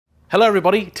Hello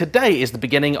everybody, today is the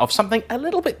beginning of something a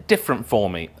little bit different for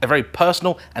me, a very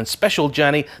personal and special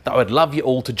journey that I would love you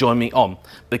all to join me on,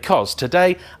 because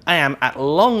today I am at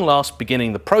long last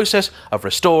beginning the process of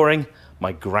restoring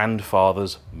my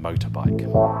grandfather's motorbike.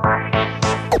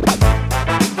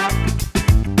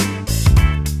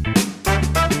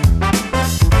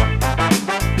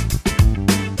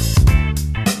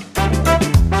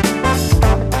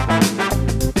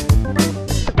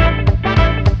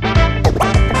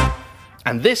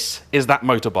 And this is that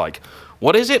motorbike.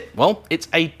 What is it? Well, it's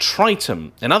a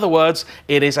Triton. In other words,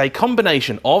 it is a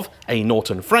combination of a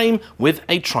Norton frame with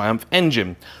a Triumph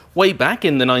engine. Way back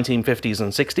in the 1950s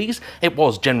and 60s, it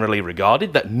was generally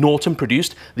regarded that Norton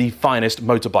produced the finest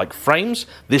motorbike frames,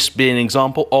 this being an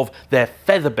example of their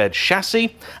featherbed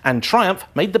chassis, and Triumph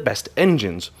made the best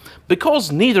engines.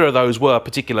 Because neither of those were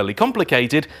particularly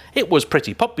complicated, it was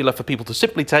pretty popular for people to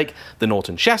simply take the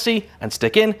Norton chassis and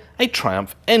stick in a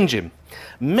Triumph engine.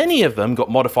 Many of them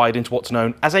got modified into what's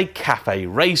known as a cafe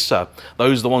racer.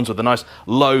 Those are the ones with the nice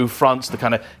low fronts, the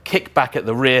kind of kick back at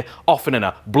the rear, often in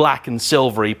a black and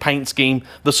silvery paint scheme,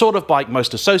 the sort of bike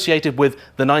most associated with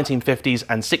the 1950s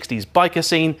and 60s biker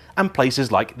scene and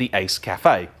places like the Ace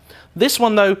Cafe. This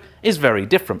one though is very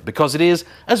different because it is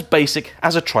as basic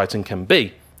as a Triton can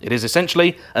be. It is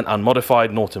essentially an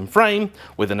unmodified Norton frame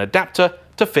with an adapter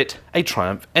to fit a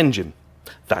Triumph engine.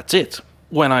 That's it.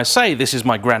 When I say this is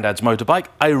my granddad's motorbike,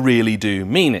 I really do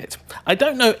mean it. I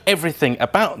don't know everything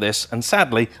about this, and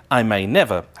sadly, I may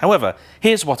never. However,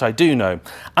 here's what I do know.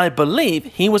 I believe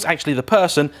he was actually the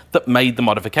person that made the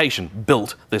modification,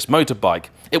 built this motorbike.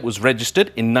 It was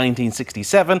registered in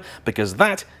 1967 because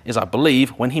that is, I believe,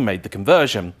 when he made the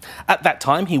conversion. At that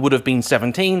time, he would have been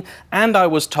 17, and I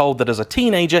was told that as a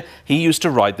teenager, he used to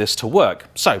ride this to work.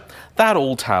 So that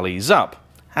all tallies up.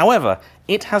 However,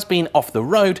 it has been off the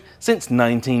road since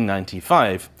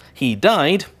 1995. He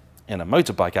died in a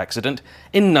motorbike accident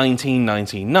in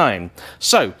 1999.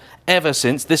 So, ever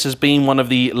since, this has been one of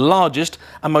the largest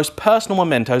and most personal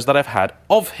mementos that I've had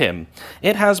of him.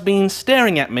 It has been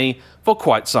staring at me for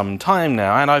quite some time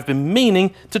now, and I've been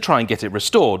meaning to try and get it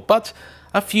restored, but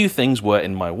a few things were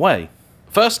in my way.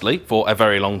 Firstly, for a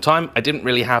very long time, I didn't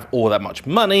really have all that much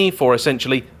money for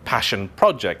essentially passion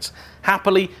projects.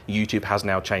 Happily, YouTube has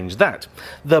now changed that.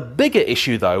 The bigger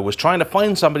issue though was trying to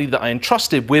find somebody that I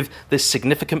entrusted with this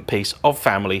significant piece of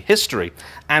family history.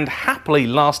 And happily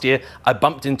last year, I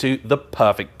bumped into the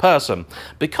perfect person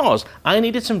because I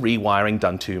needed some rewiring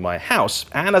done to my house.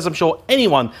 And as I'm sure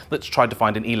anyone that's tried to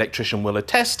find an electrician will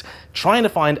attest, trying to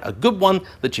find a good one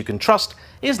that you can trust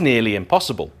is nearly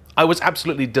impossible. I was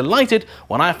absolutely delighted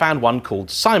when I found one called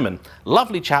Simon.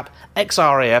 Lovely chap,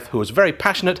 ex-RAF, who was very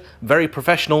passionate, very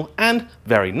professional, and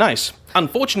very nice.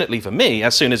 Unfortunately for me,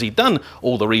 as soon as he'd done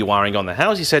all the rewiring on the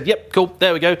house, he said, "Yep, cool,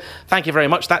 there we go. Thank you very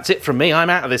much, that's it from me, I'm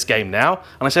out of this game now."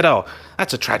 And I said, "Oh,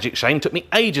 that's a tragic shame. Took me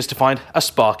ages to find a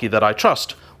Sparky that I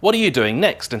trust. What are you doing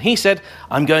next?" And he said,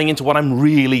 "I'm going into what I'm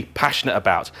really passionate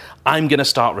about. I'm going to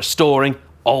start restoring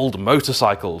old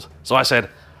motorcycles." So I said,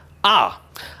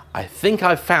 I think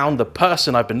I've found the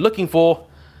person I've been looking for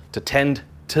to tend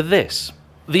to this.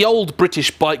 The old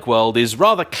British bike world is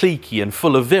rather cliquey and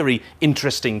full of very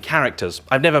interesting characters.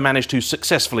 I've never managed to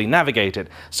successfully navigate it,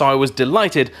 so I was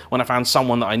delighted when I found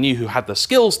someone that I knew who had the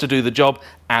skills to do the job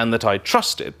and that I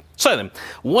trusted. So then,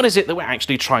 what is it that we're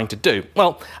actually trying to do?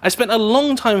 Well, I spent a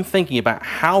long time thinking about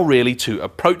how really to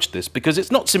approach this, because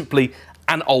it's not simply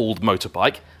an old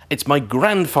motorbike. It's my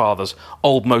grandfather's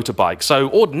old motorbike, so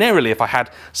ordinarily if I had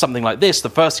something like this, the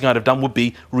first thing I'd have done would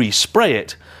be respray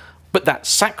it. But that's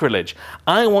sacrilege.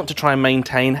 I want to try and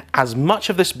maintain as much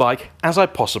of this bike as I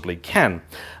possibly can.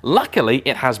 Luckily,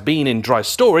 it has been in dry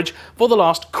storage for the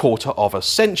last quarter of a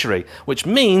century, which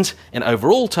means, in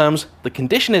overall terms, the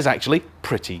condition is actually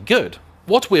pretty good.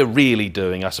 What we're really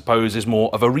doing, I suppose, is more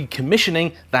of a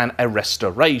recommissioning than a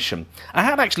restoration. I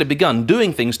had actually begun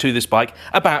doing things to this bike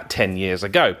about 10 years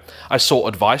ago. I sought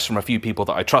advice from a few people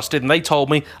that I trusted, and they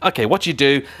told me, okay, what you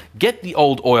do, get the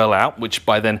old oil out, which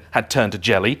by then had turned to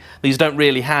jelly. These don't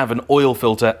really have an oil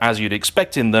filter as you'd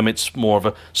expect in them, it's more of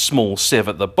a small sieve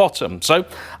at the bottom. So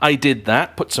I did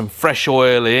that, put some fresh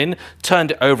oil in,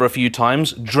 turned it over a few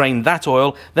times, drained that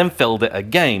oil, then filled it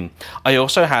again. I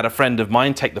also had a friend of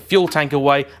mine take the fuel tank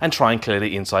away and try and clear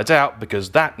the insides out,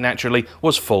 because that naturally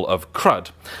was full of crud.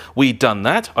 We'd done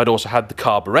that. I'd also had the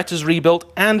carburetors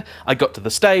rebuilt, and I got to the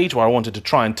stage where I wanted to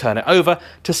try and turn it over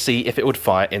to see if it would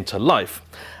fire into life.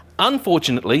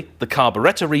 Unfortunately, the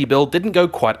carburetor rebuild didn't go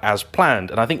quite as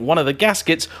planned, and I think one of the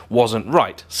gaskets wasn't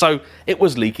right, so it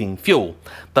was leaking fuel.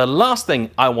 The last thing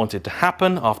I wanted to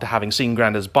happen after having seen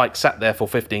Grandad's bike sat there for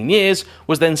 15 years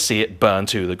was then see it burn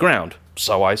to the ground.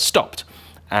 So I stopped,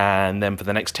 and then for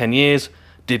the next 10 years,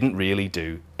 didn't really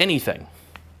do anything.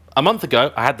 A month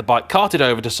ago, I had the bike carted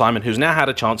over to Simon, who's now had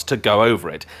a chance to go over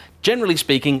it. Generally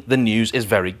speaking, the news is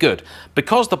very good.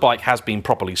 Because the bike has been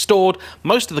properly stored,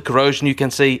 most of the corrosion you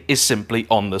can see is simply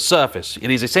on the surface.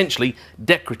 It is essentially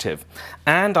decorative.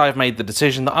 And I've made the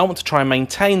decision that I want to try and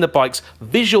maintain the bike's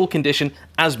visual condition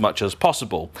as much as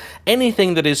possible.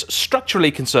 Anything that is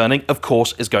structurally concerning, of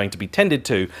course, is going to be tended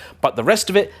to, but the rest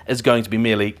of it is going to be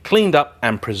merely cleaned up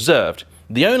and preserved.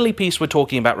 The only piece we're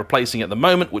talking about replacing at the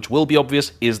moment, which will be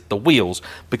obvious, is the wheels,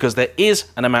 because there is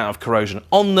an amount of corrosion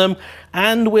on them,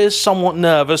 and we're somewhat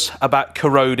nervous about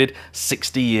corroded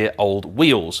 60-year-old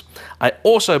wheels. I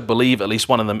also believe at least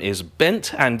one of them is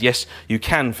bent, and yes, you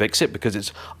can fix it because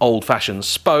it's old-fashioned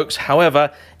spokes.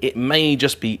 However, it may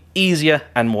just be easier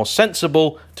and more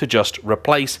sensible to just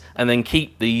replace and then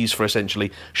keep these for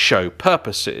essentially show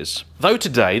purposes. Though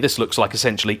today this looks like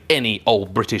essentially any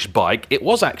old British bike, it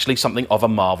was actually something of a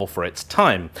marvel for its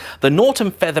time. The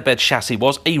Norton featherbed chassis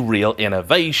was a real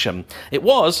innovation. It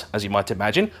was, as you might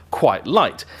imagine, quite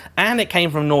light, and it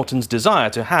came from Norton's desire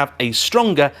to have a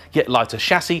stronger yet lighter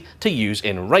chassis to use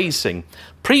in racing.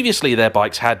 Previously, their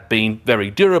bikes had been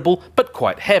very durable but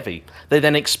quite heavy. They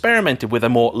then experimented with a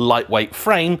more lightweight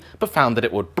frame but found that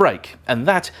it would break, and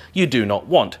that you do not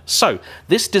want. So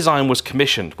this design was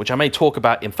commissioned, which I may talk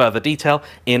about in further detail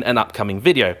in an upcoming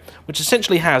video, which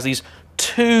essentially has these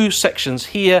two sections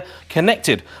here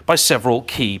connected by several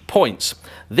key points.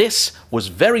 This was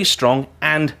very strong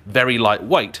and very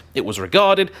lightweight. It was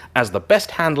regarded as the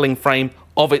best handling frame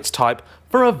of its type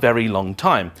for a very long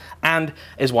time, and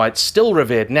is why it's still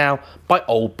revered now by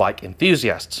old bike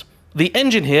enthusiasts. The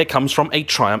engine here comes from a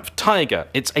Triumph Tiger.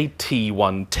 It's a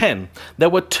T110. There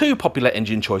were two popular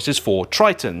engine choices for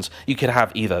Tritons. You could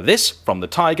have either this from the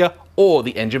Tiger or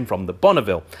the engine from the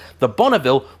Bonneville. The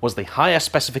Bonneville was the higher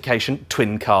specification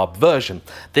twin-carb version.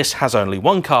 This has only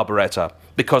one carburetor.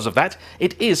 Because of that,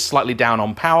 it is slightly down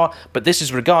on power, but this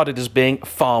is regarded as being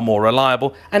far more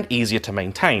reliable and easier to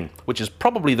maintain, which is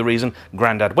probably the reason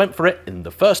Grandad went for it in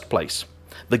the first place.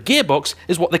 The gearbox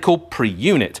is what they call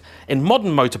pre-unit. In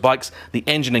modern motorbikes, the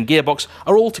engine and gearbox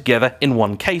are all together in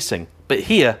one casing, but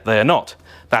here they are not.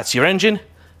 That's your engine,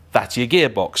 that's your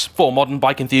gearbox. For modern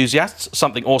bike enthusiasts,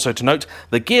 something also to note,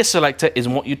 the gear selector is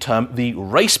in what you term the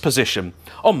race position.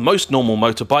 On most normal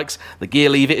motorbikes, the gear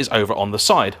lever is over on the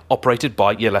side, operated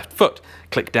by your left foot.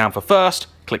 Click down for first,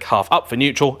 click half up for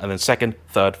neutral, and then second,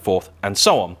 third, fourth, and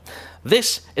so on.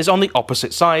 This is on the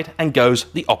opposite side and goes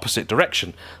the opposite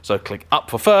direction. So click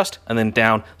up for first, and then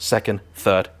down, second,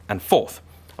 third, and fourth.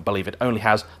 I believe it only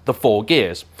has the 4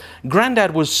 gears.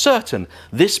 Grandad was certain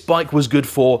this bike was good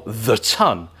for the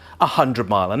ton. 100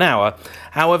 miles an hour.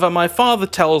 However, my father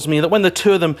tells me that when the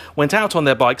two of them went out on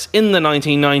their bikes in the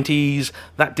 1990s,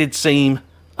 that did seem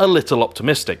a little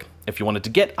optimistic. If you wanted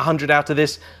to get 100 out of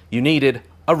this, you needed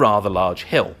a rather large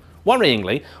hill.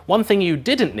 Worryingly, one thing you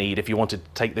didn't need if you wanted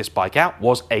to take this bike out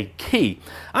was a key.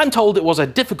 I'm told it was a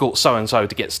difficult so-and-so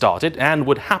to get started and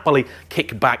would happily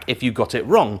kick back if you got it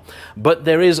wrong. But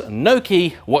there is no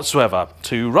key whatsoever.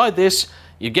 To ride this,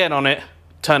 you get on it,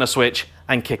 turn a switch,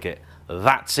 and kick it.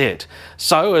 That's it.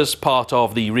 So as part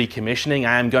of the recommissioning,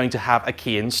 I am going to have a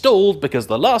key installed, because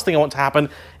the last thing I want to happen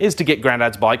is to get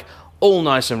Grandad's bike all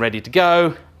nice and ready to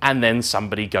go, and then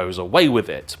somebody goes away with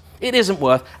it. It isn't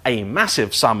worth a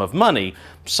massive sum of money,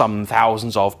 some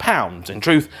thousands of pounds. In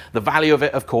truth, the value of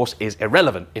it, of course, is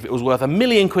irrelevant. If it was worth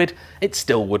 £1,000,000, it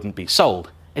still wouldn't be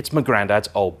sold. It's my granddad's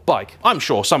old bike. I'm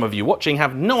sure some of you watching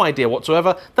have no idea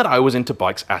whatsoever that I was into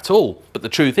bikes at all. But the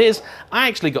truth is, I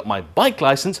actually got my bike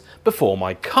license before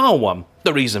my car one.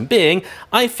 The reason being,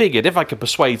 I figured if I could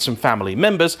persuade some family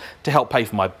members to help pay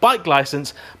for my bike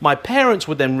license, my parents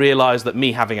would then realise that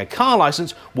me having a car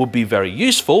license would be very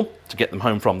useful to get them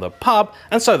home from the pub,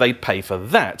 and so they'd pay for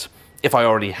that. If I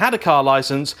already had a car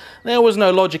license, there was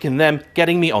no logic in them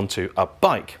getting me onto a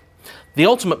bike. The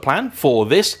ultimate plan for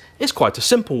this is quite a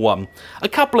simple one. A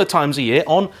couple of times a year,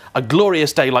 on a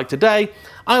glorious day like today,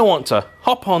 I want to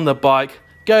hop on the bike,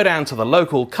 go down to the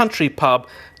local country pub,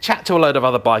 chat to a load of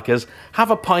other bikers, have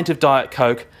a pint of Diet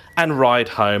Coke, and ride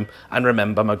home and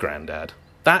remember my granddad.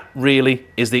 That really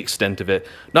is the extent of it.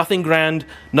 Nothing grand,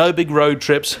 no big road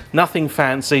trips, nothing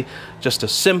fancy, just a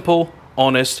simple,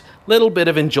 honest, little bit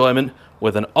of enjoyment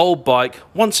with an old bike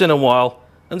once in a while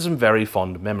and some very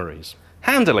fond memories.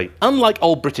 handily. Unlike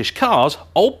old British cars,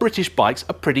 old British bikes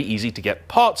are pretty easy to get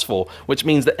parts for, which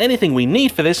means that anything we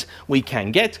need for this, we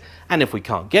can get, and if we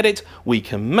can't get it, we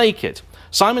can make it.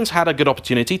 Simon's had a good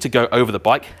opportunity to go over the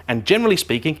bike, and generally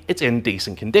speaking, it's in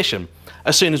decent condition.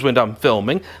 As soon as we're done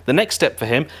filming, the next step for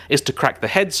him is to crack the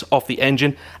heads off the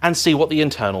engine and see what the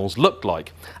internals looked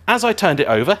like. As I turned it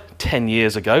over 10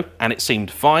 years ago, and it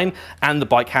seemed fine, and the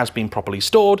bike has been properly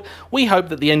stored, we hope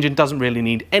that the engine doesn't really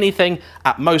need anything,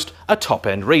 at most a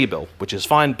top-end rebuild, which is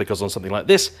fine because on something like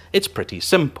this, it's pretty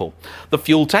simple. The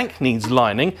fuel tank needs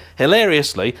lining.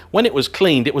 Hilariously, when it was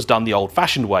cleaned, it was done the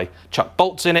old-fashioned way. Chuck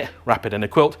bolts in it, wrap it in a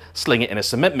quilt, sling it in a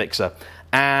cement mixer.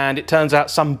 And it turns out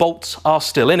some bolts are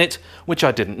still in it, which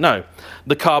I didn't know.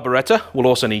 The carburetor will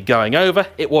also need going over.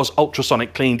 It was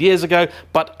ultrasonic cleaned years ago,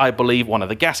 but I believe one of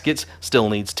the gaskets still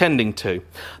needs tending to.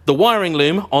 The wiring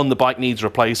loom on the bike needs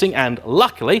replacing, and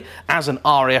luckily, as an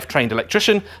RAF trained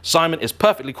electrician, Simon is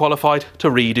perfectly qualified to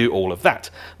redo all of that.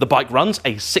 The bike runs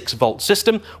a 6-volt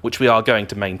system, which we are going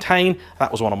to maintain.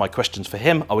 That was one of my questions for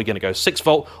him. Are we going to go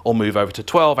 6-volt or move over to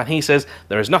 12? And he says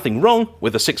there is nothing wrong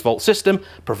with a 6-volt system,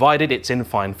 provided it's in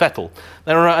fine fettle.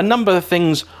 There are a number of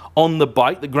things on the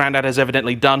bike that Grandad has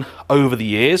evidently done over the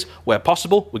years. Where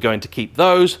possible, we're going to keep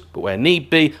those, but where need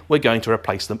be, we're going to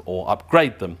replace them or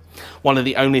upgrade them. One of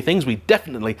the only things we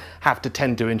definitely have to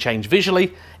tend to and change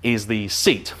visually is the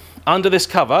seat. Under this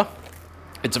cover,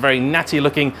 it's a very natty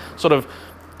looking sort of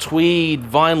tweed,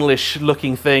 vinylish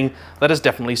looking thing that has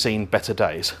definitely seen better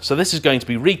days. So this is going to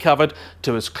be recovered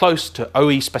to as close to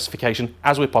OE specification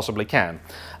as we possibly can.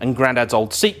 And Grandad's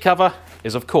old seat cover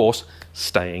is, of course,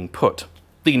 staying put.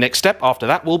 The next step after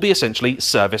that will be essentially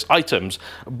service items,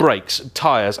 brakes,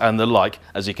 tyres and the like.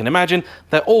 As you can imagine,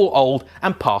 they're all old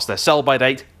and past their sell-by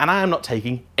date, and I am not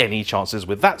taking any chances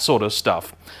with that sort of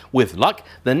stuff. With luck,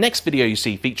 the next video you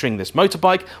see featuring this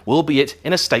motorbike will be it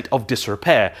in a state of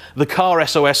disrepair. The car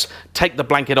SOS, take the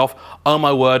blanket off, oh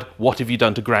my word, what have you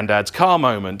done to Grandad's car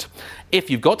moment. If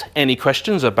you've got any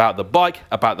questions about the bike,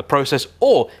 about the process,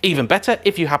 or even better,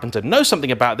 if you happen to know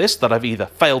something about this that I've either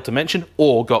failed to mention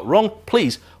or got wrong,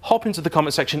 please hop into the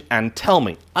comment section and tell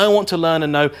me. I want to learn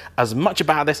and know as much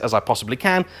about this as I possibly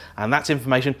can, and that's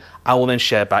information I will then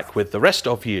share back with the rest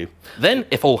of you. Then,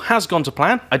 if all has gone to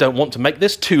plan, I don't want to make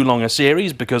this too long a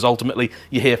series because ultimately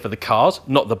you're here for the cars,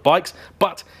 not the bikes,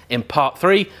 but in part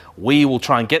 3, we will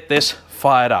try and get this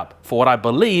fired up for what I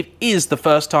believe is the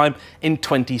first time in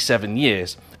 27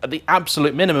 years. At the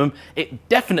absolute minimum, it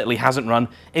definitely hasn't run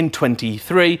in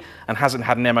 23 and hasn't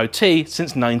had an MOT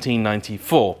since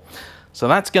 1994. So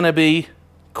that's going to be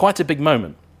quite a big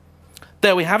moment.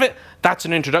 There we have it. That's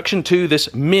an introduction to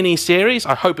this mini series.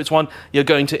 I hope it's one you're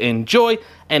going to enjoy.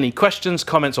 Any questions,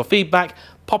 comments or feedback,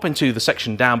 pop into the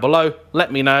section down below.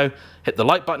 Let me know. Hit the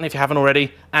like button if you haven't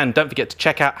already, and don't forget to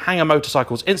check out Hanger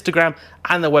Motorcycles Instagram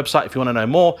and their website if you want to know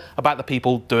more about the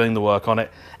people doing the work on it.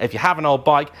 If you have an old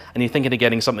bike and you're thinking of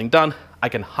getting something done, I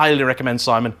can highly recommend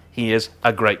Simon. He is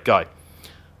a great guy.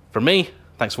 From me,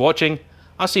 thanks for watching.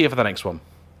 I'll see you for the next one.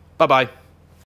 Bye-bye.